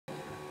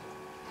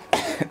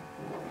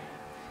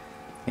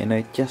You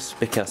know, just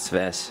because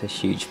there's a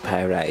huge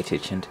power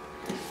outage and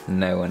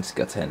no one's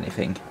got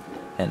anything,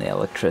 any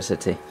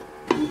electricity,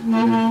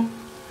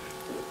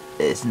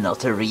 is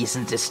not a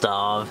reason to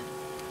starve.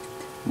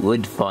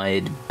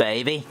 Wood-fired,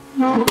 baby.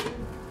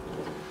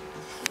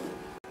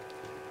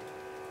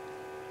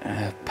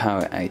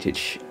 Power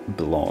outage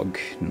blog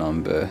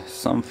number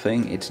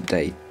something. It's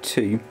day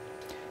 2.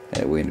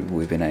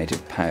 We've been out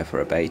of power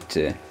for about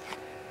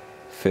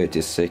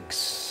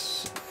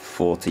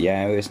 40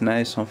 hours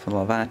now, something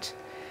like that.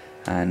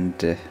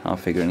 And I'm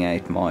figuring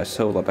out my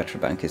solar battery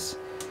bank is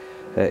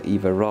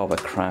either rather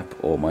crap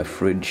or my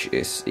fridge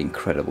is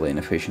incredibly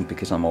inefficient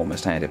because I'm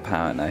almost out of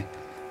power now.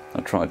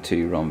 I tried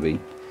to run the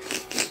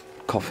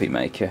coffee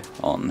maker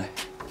on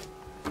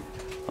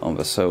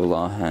the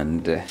solar,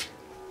 and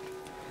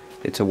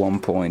it's a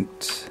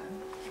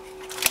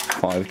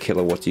 1.5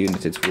 kilowatt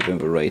unit. It's within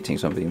the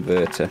ratings of the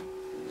inverter,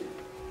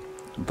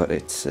 but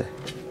it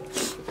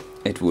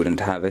wouldn't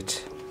have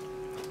it.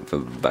 The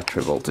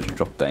battery voltage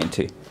dropped down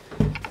to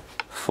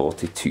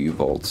 42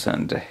 volts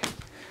and the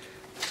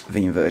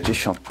inverter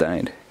shut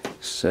down.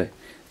 So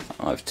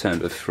I've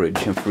turned the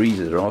fridge and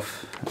freezer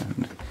off,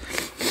 and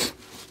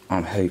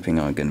I'm hoping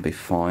I'm going to be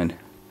fine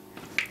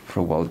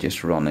for a while,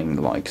 just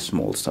running like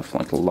small stuff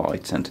like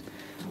lights and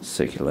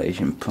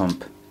circulation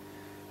pump.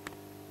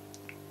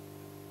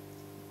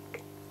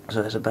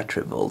 So there's a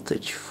battery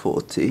voltage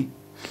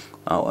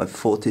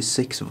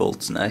 46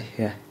 volts now.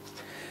 Yeah,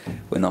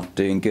 we're not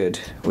doing good.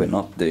 We're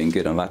not doing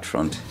good on that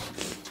front.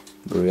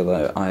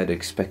 Really, I had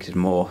expected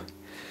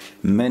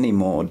many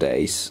more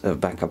days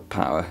of backup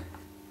power.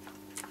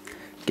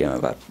 Given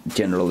that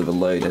generally the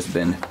load has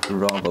been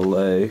rather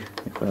low.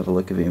 If we have a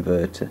look at the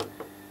inverter,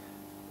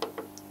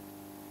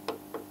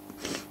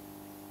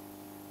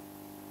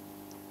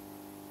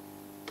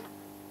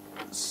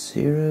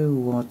 zero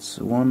watts,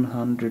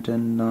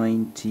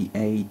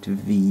 198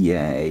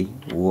 VA.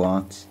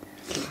 What?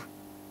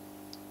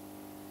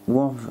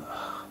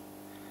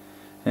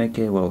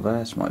 Okay, well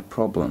that's my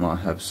problem. I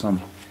have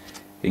some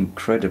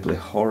incredibly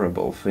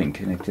horrible thing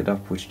connected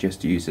up which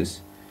just uses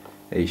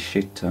a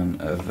shit ton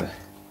of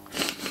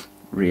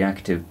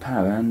reactive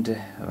power, and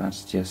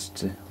that's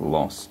just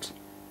lost.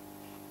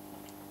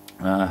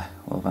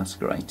 Well, that's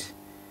great.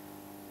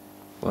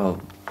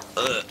 Well,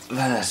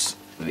 that's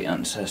the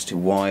answer as to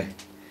why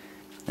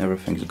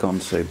everything's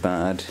gone so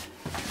bad.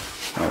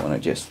 I want to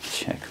just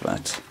check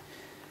that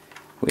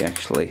we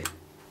actually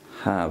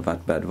have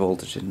that bad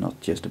voltage and not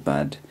just a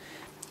bad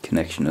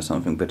connection or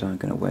something, but I'm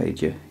going to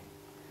wager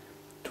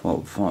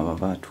 12.5 of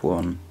that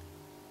one.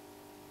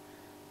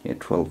 Yeah,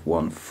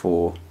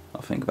 12.14.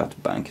 I think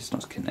that bank is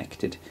not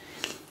connected.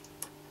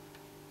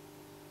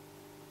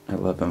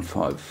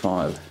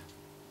 11.55.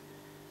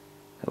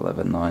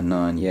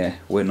 11.99. Yeah,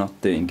 we're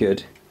not doing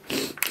good.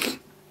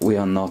 We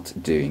are not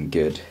doing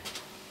good.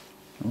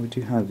 We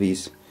do have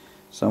these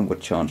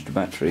somewhat charged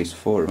batteries,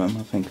 4 of them.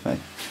 I think they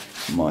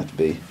might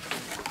be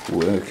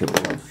workable.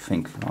 I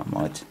think I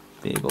might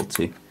be able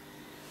to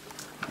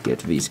get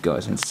these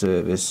guys in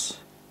service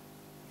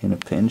in a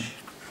pinch.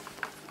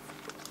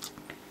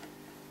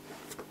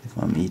 If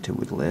my meter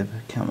would live,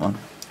 come on.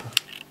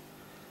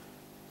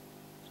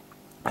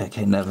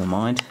 Okay, never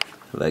mind.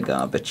 They're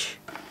garbage.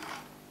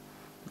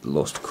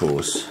 Lost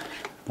course.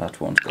 That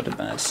one's got a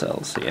bad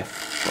cell, so yeah,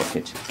 fuck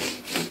it.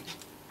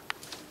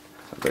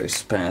 Those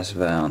spares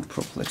there aren't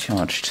properly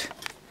charged.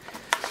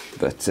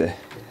 But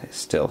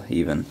still,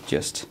 even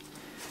just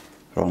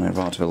running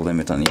right to the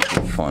limit, I need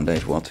to find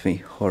out what the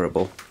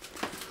horrible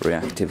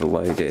reactive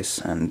load is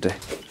and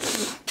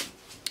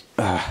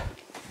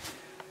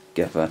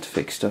get that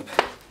fixed up.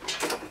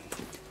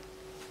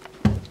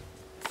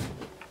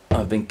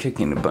 I've been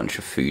cooking a bunch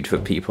of food for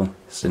people,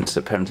 since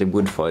apparently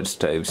wood-fired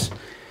stoves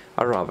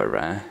are rather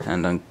rare,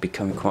 and I'm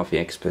becoming quite the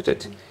expert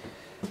at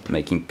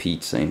making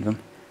pizza in them.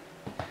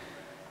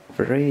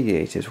 The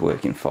radiator's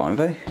working fine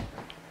though.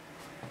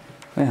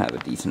 We have a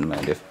decent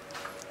amount of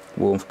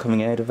warmth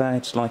coming out of that.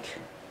 It's like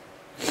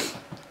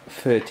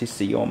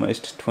 30°C,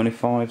 almost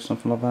 25,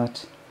 something like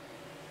that.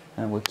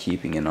 And we're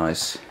keeping a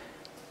nice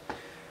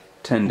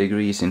 10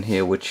 degrees in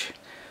here, which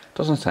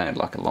doesn't sound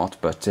like a lot,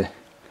 but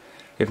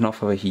if not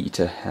for the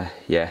heater,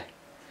 yeah,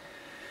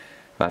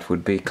 that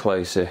would be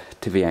closer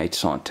to the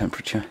outside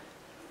temperature.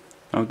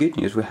 Now, good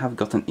news, we have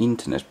got an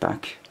internet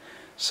back,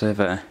 so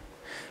they're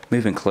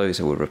moving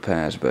closer with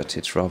repairs, but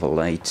it's rather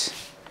late.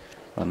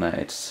 I know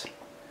it's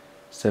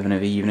 7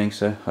 in the evening,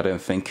 so I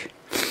don't think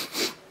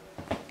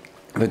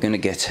we're gonna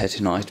get here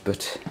tonight,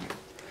 but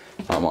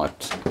I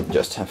might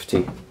just have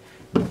to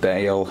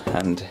bail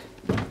and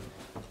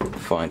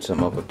find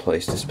some other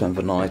place to spend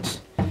the night.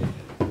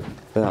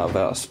 There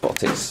are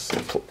spotted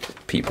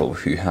people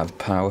who have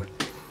power.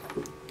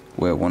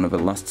 We're one of the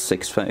last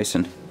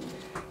 6,000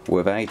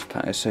 without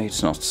power, so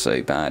it's not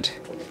so bad.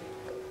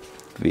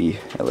 The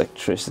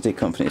electricity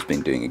company has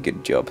been doing a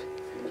good job.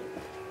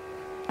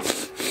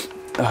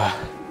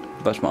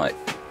 But my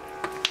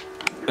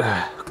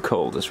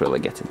cold is really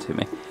getting to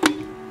me.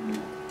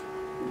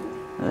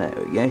 There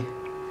we go.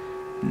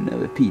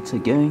 Another pizza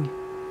going.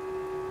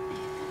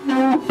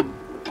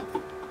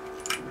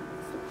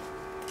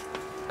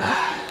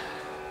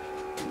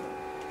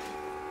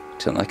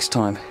 Till next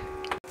time.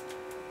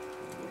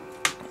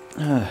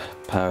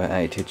 Power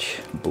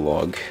outage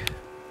blog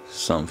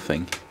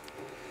something.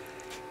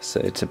 So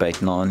it's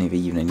about 9 in the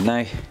evening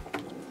now.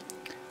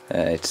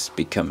 It's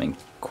becoming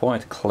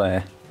quite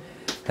clear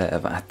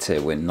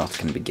that we're not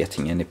going to be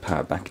getting any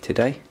power back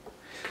today.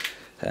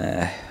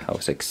 I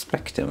was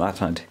expecting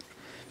that.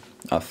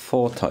 I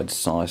thought I'd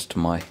sized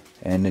my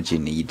energy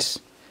needs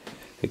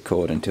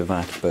according to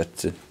that,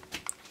 but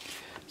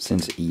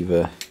since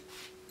either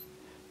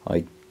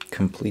I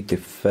completely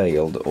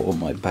failed or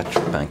my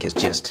battery bank is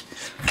just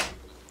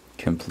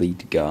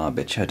complete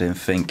garbage, I don't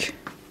think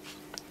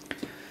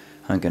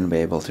I'm going to be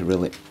able to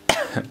really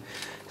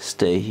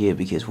stay here,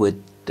 because we're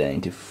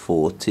down to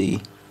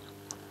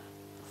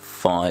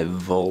 45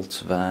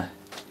 volts there,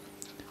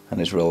 and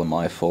it's really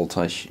my fault.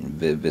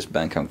 This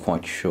bank, I'm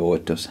quite sure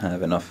it does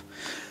have enough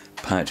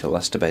power to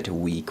last about a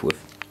week with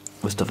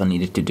stuff I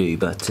needed to do,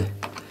 but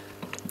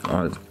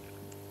I've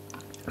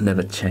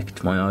never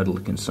checked my idle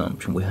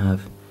consumption. We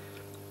have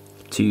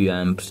 2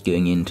 amps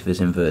going into this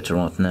inverter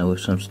right now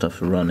with some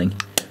stuff running.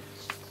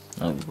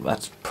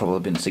 That's probably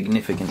been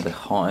significantly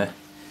higher.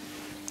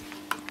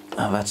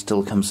 That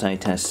still comes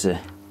out as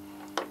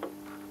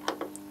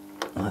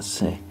let's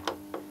see,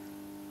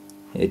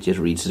 it just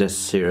reads it as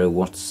 0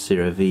 watts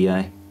 0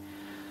 VA,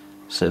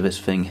 so this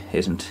thing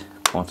isn't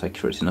quite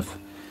accurate enough.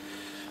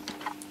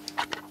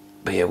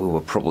 But yeah, we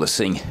were probably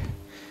seeing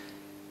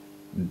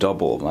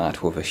double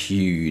that with a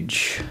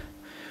huge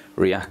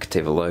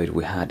reactive load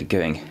we had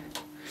going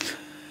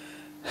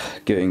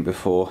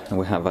before, and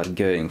we have that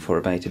going for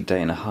about a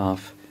day and a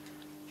half.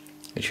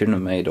 It shouldn't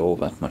have made all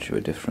that much of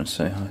a difference,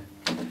 so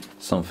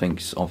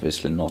something's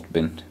obviously not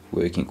been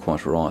working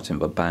quite right in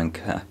the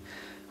bank. I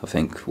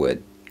think we're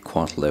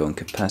quite low on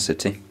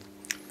capacity.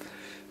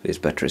 These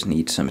batteries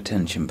need some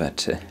attention,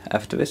 but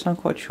after this I'm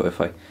quite sure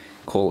if I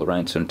call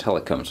around some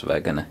telecoms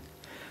they're gonna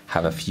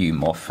have a few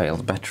more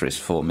failed batteries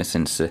for me,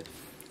 since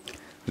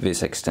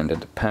this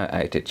extended power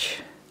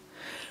outage,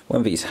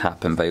 when these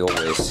happen, they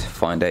always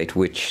find out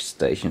which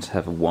stations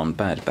have one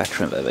bad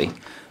battery and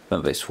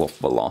then they swap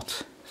the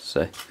lot.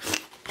 So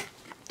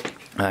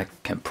I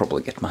can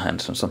probably get my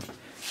hands on some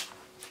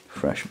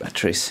fresh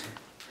batteries.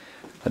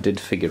 I did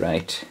figure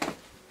out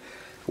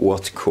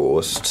what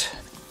caused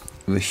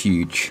the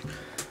huge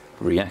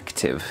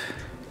reactive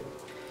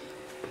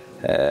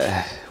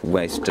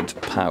wasted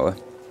power.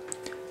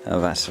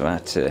 That's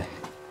that the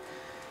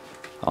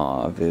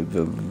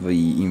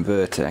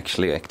inverter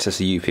actually acts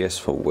as a UPS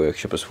for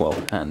workshop as well,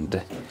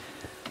 and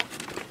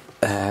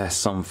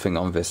something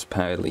on this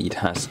power lead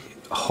has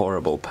a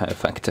horrible power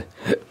factor.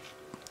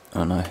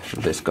 Oh no,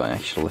 this guy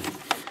actually.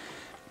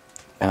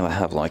 And I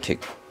have like a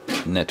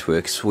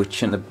network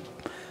switch and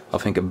I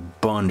think a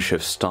bunch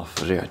of stuff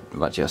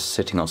that just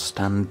sitting on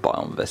standby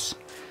on this.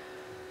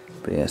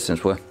 But yeah,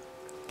 since we're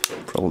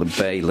probably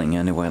bailing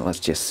anyway, let's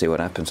just see what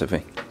happens if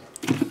we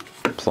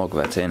plug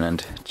that in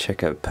and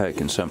check out power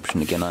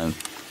consumption again. I'm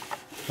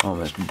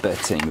almost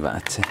betting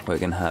that we're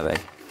going to have a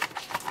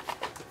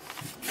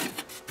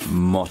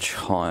much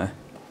higher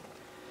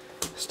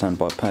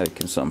standby power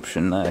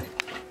consumption now.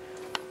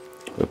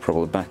 We're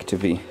probably back to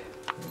the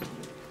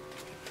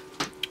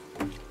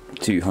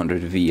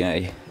 200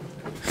 VA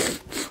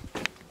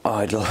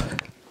idle,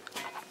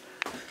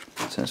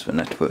 since the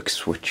network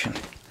switch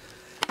and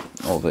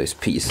all those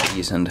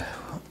PCs and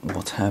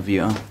what have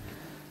you are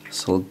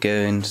still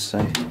going,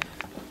 so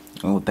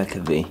we're back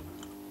at the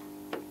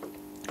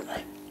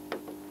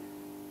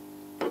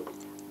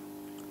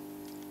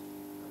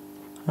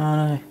oh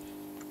no,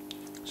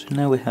 so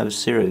now we have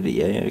 0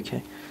 VA,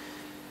 okay.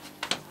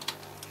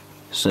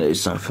 So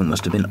something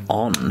must have been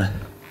on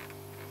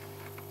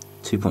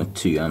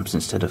 2.2 amps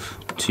instead of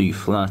 2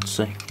 flat,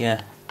 so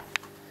yeah.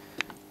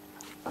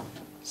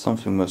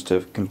 Something must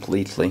have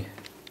completely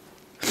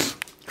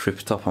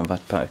tripped up on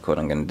that power cord.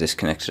 I'm going to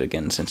disconnect it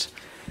again, since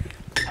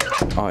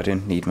I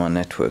didn't need my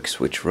network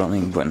switch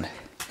running when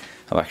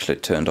I've actually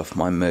turned off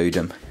my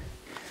modem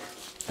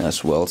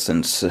as well,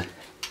 since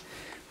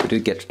we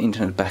did get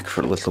internet back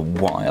for a little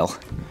while,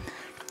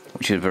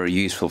 which is very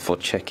useful for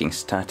checking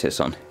status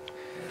on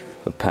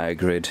the power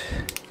grid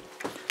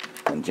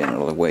and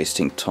generally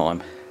wasting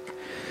time.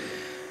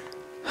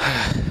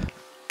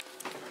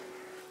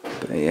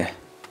 But yeah,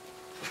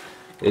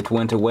 it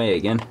went away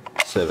again,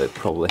 so they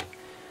probably,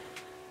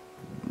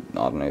 I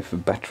don't know if the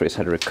batteries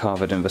had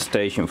recovered in the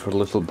station for a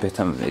little bit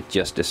and it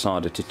just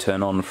decided to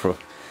turn on for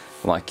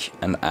like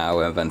an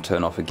hour and then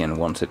turn off again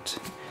once it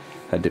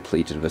had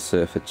depleted the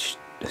surface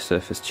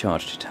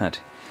charge it had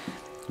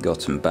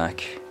gotten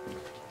back.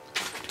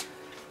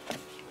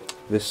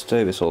 This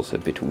stove is also a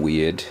bit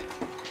weird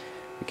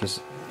because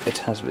it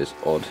has this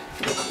odd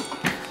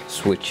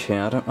switch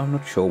here. I'm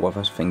not sure what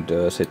this thing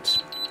does.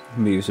 It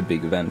moves a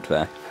big vent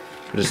there,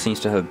 but it seems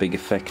to have a big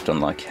effect on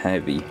like how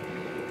the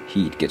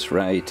heat gets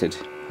rated.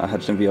 I had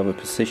it in the other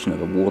position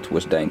and the water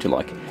was down to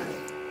like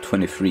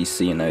 23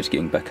 C and now it's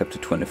getting back up to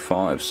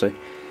 25, so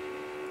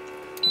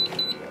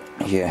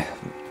yeah,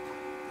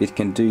 it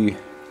can do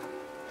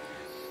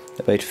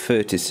about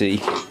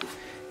 30C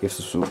if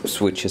the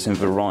switch is in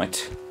the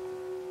right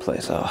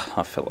place. Oh,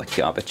 I feel like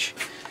garbage.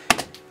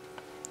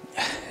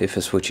 If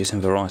the switch is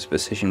in the right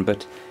position,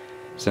 but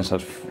since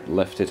I've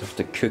left it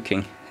after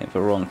cooking in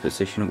the wrong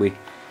position,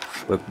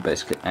 we're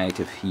basically out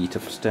of heat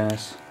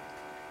upstairs,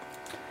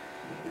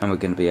 and we're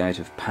going to be out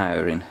of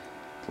power in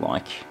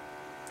like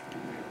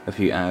a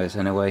few hours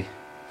anyway.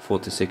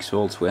 46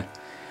 volts we're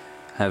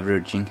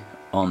averaging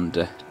on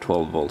the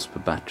 12 volts per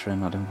battery,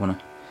 and I don't want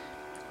to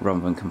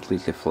run them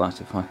completely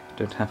flat if I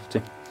don't have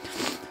to.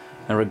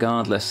 And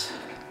regardless,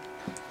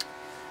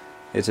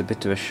 it's a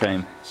bit of a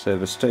shame. So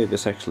the stove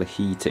is actually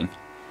heating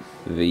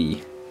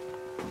the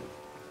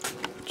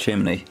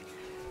chimney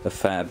a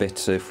fair bit,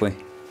 so if we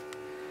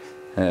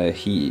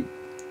heat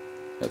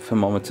a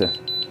thermometer,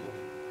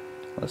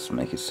 let's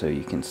make it so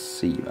you can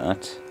see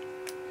that.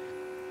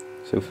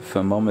 So for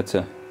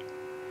thermometer,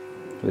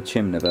 the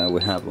chimney there,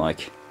 we have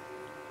like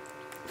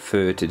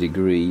 30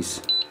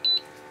 degrees,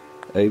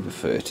 over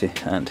 30,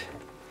 and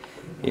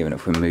even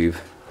if we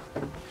move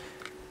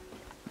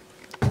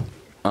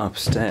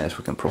upstairs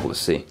we can probably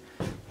see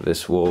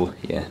this wall,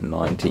 yeah,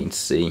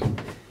 19C.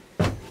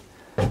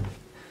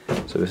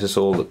 So this is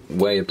all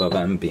way above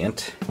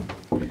ambient.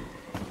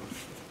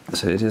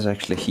 So it is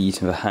actually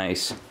heating the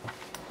house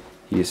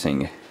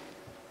using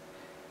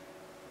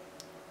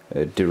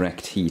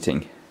direct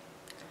heating.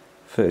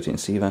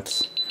 13C,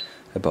 that's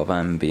above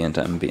ambient.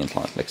 Ambient,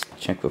 like, let's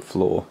check the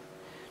floor.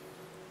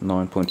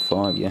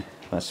 9.5, yeah,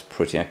 that's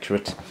pretty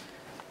accurate.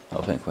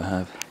 I think we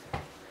have,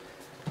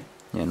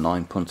 yeah,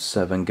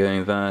 9.7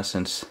 going there,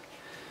 since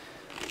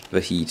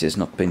the heat has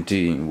not been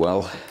doing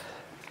well.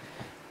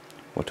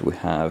 What do we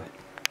have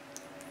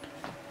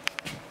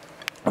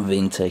on the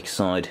intake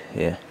side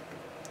here?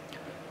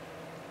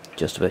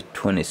 Just about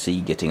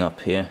 20C getting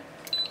up here.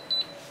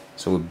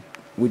 So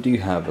we do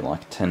have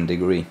like 10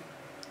 degree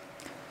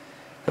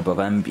above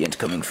ambient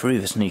coming through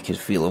this, and you can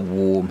feel a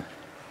warm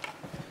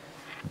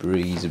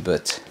breeze.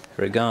 But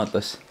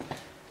regardless,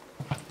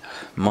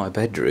 my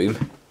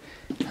bedroom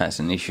has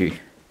an issue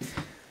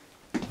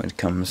when it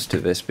comes to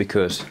this,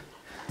 because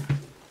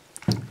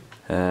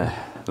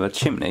the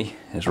chimney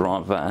is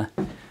right there.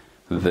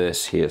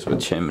 This here's the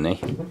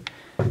chimney,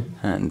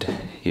 and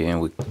yeah,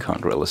 we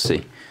can't really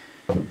see.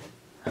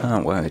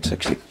 Oh wow, it's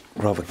actually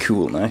rather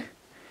cool now.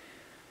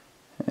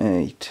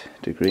 8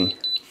 degree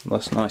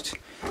last night.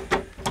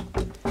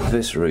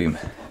 This room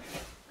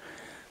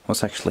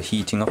was actually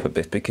heating up a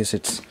bit, because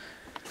it's,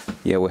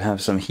 yeah, we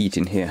have some heat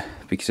in here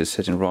because it's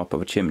sitting right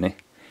above a chimney.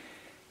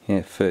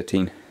 Yeah,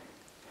 14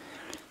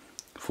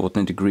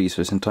 degrees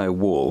for this entire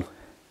wall.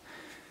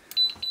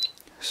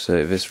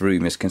 So this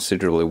room is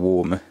considerably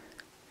warmer.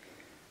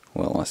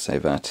 Well, I say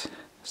that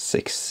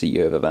 6C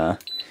over there.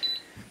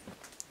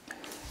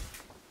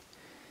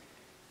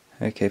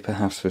 Okay,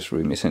 perhaps this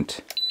room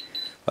isn't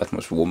that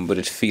much warm, but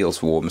it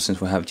feels warm since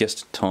we have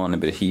just a tiny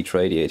bit of heat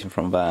radiating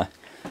from there.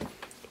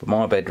 But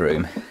my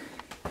bedroom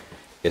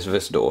is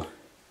this door,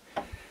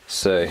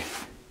 so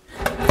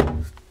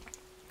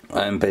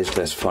I am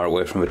basically as far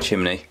away from the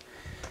chimney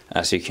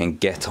as you can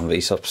get on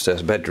these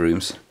upstairs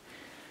bedrooms.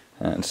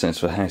 And since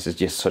the house is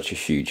just such a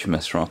huge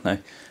mess right now,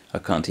 I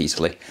can't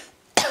easily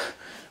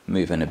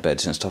move any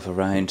beds and stuff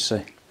around,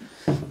 so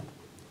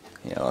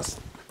yeah,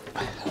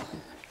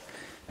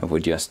 we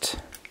just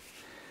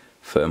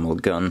thermal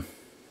gun.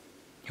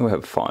 We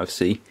have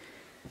 5C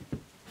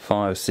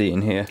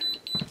in here.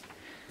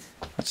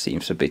 That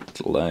seems a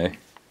bit low.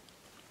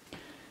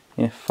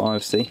 Yeah,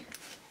 5C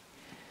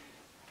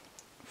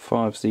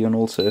on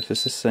all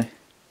surfaces, so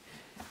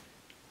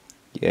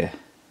yeah,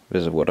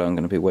 this is what I'm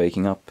going to be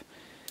waking up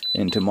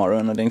in tomorrow,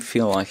 and I don't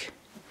feel like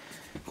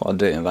while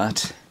doing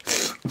that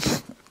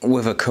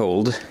with a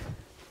cold.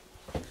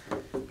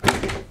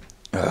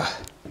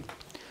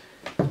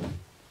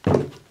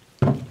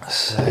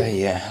 So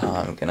yeah,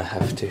 I'm gonna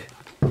have to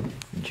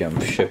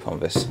jump ship on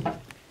this.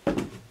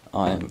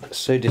 I am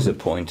so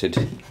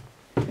disappointed.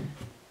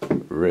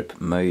 RIP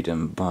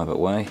modem, by the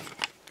way.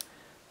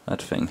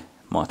 That thing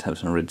might have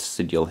some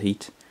residual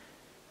heat.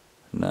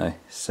 No,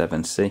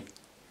 7C.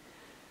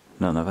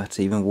 None of that's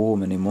even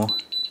warm anymore.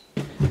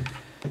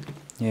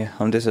 Yeah,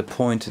 I'm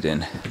disappointed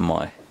in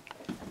my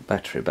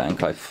battery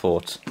bank. I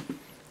thought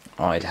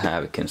I'd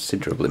have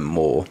considerably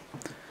more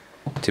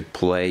to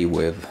play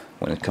with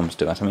when it comes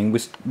to that. I mean, we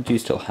do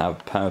still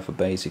have power for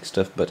basic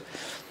stuff, but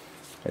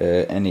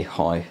any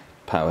high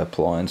power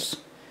appliance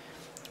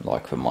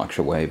like the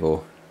microwave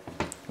or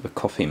the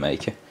coffee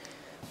maker,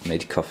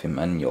 made coffee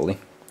manually,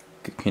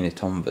 cooking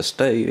it on the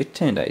stove, it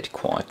turned out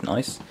quite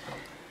nice.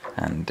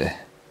 And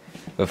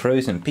the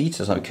frozen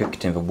pizzas I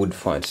cooked in the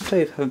wood-fired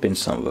stove have been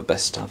some of the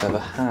best I've ever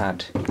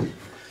had.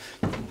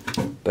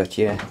 But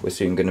yeah, we're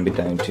soon going to be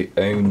down to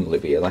only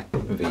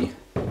the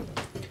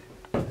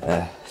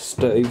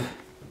stove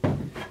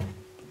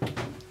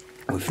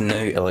with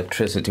no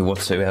electricity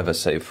whatsoever,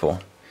 so for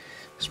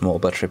small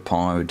battery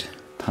powered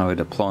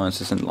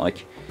appliances, and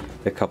like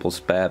a couple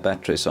spare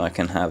batteries, so I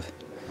can have,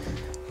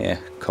 yeah,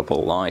 a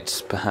couple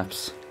lights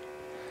perhaps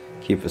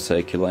keep the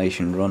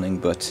circulation running,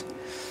 but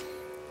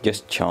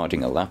just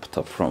charging a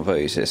laptop from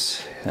those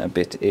is a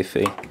bit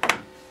iffy.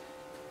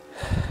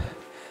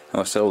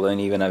 I still don't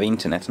even have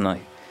internet, and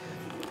I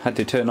had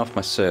to turn off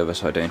my server,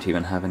 so I don't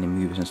even have any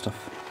movies and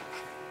stuff.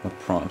 My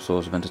prime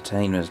source of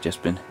entertainment has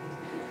just been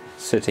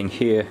sitting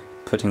here,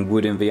 putting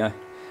wood in the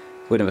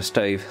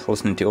stove,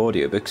 listening to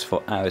audiobooks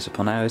for hours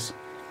upon hours,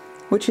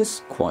 which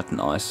is quite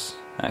nice,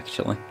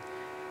 actually.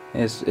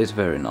 It's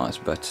very nice,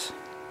 but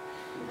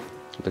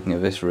looking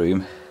at this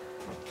room,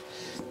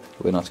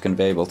 we're not going to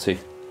be able to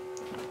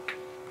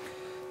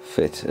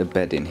fit a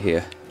bed in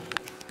here.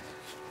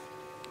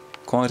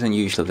 Quite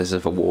unusual, this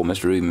is the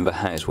warmest room in the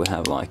house. We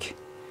have, like,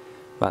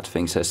 that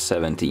thing says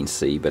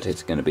 17°C, but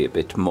it's going to be a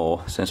bit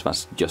more, since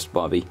that's just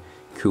by the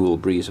cool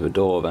breeze of the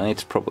door. Then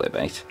it's probably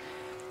about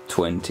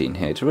 20 in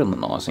here. It's really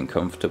nice and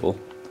comfortable.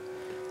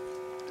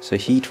 So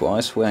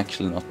heat-wise, we're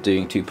actually not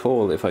doing too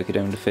poorly. If I could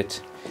only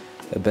fit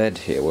a bed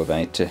here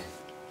without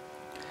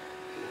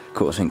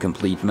causing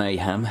complete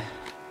mayhem,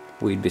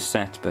 we'd be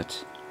set,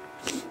 but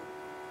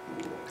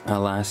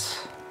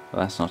alas,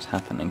 that's not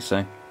happening,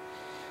 so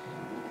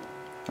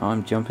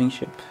I'm jumping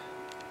ship.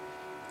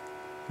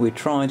 We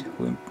tried,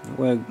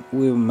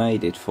 we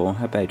made it for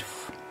about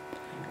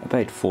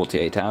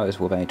 48 hours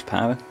without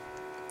power,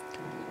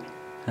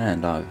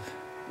 and I've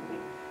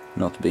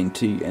not been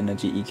too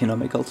energy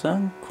economical, so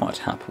I'm quite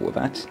happy with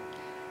that.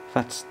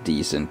 That's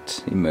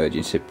decent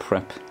emergency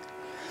prep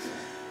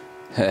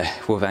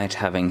without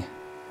having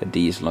a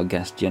diesel or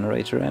gas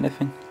generator or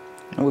anything.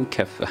 And we've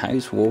kept the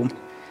house warm.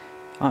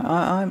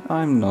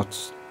 I'm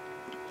not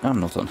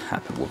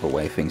unhappy with the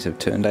way things have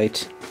turned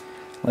out.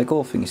 Like,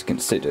 all things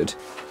considered,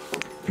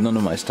 none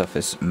of my stuff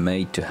is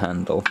made to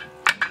handle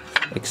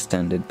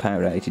extended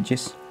power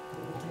outages,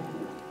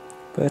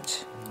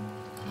 but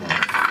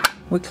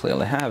we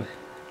clearly have.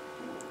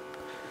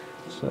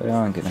 So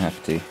I'm gonna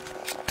have to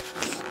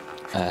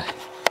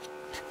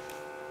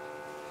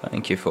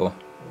thank you for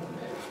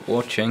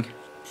watching,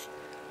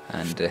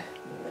 and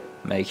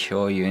make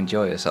sure you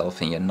enjoy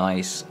yourself in your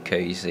nice,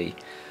 cozy,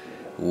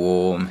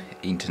 warm,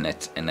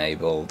 internet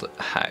enabled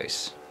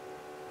house.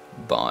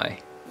 Bye.